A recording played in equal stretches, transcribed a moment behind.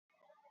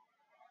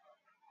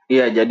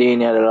Iya, jadi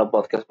ini adalah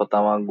podcast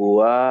pertama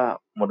gua.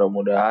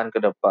 Mudah-mudahan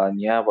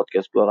kedepannya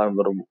podcast gua akan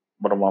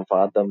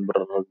bermanfaat dan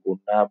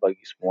berguna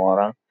bagi semua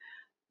orang.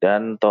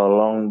 Dan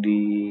tolong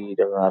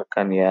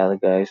didengarkan ya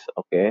guys,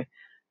 oke?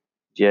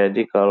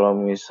 Jadi kalau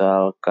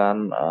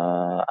misalkan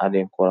ada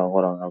yang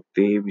kurang-kurang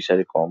ngerti bisa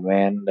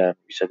dikomen dan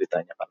bisa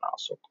ditanyakan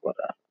langsung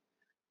kepada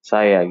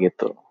saya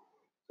gitu.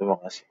 Terima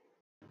kasih.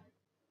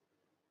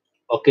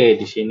 Oke,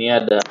 di sini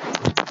ada.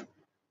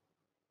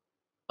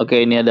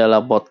 Oke, ini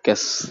adalah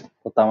podcast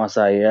pertama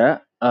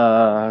saya.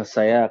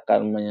 Saya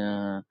akan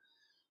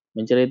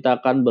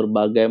menceritakan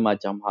berbagai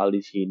macam hal di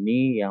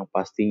sini yang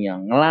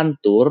pastinya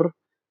ngelantur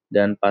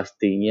dan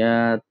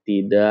pastinya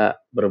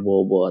tidak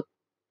berbobot.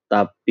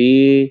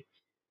 Tapi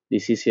di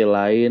sisi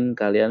lain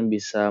kalian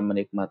bisa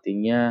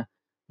menikmatinya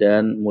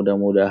dan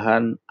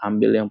mudah-mudahan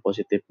ambil yang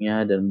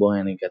positifnya dan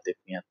buang yang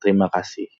negatifnya. Terima kasih.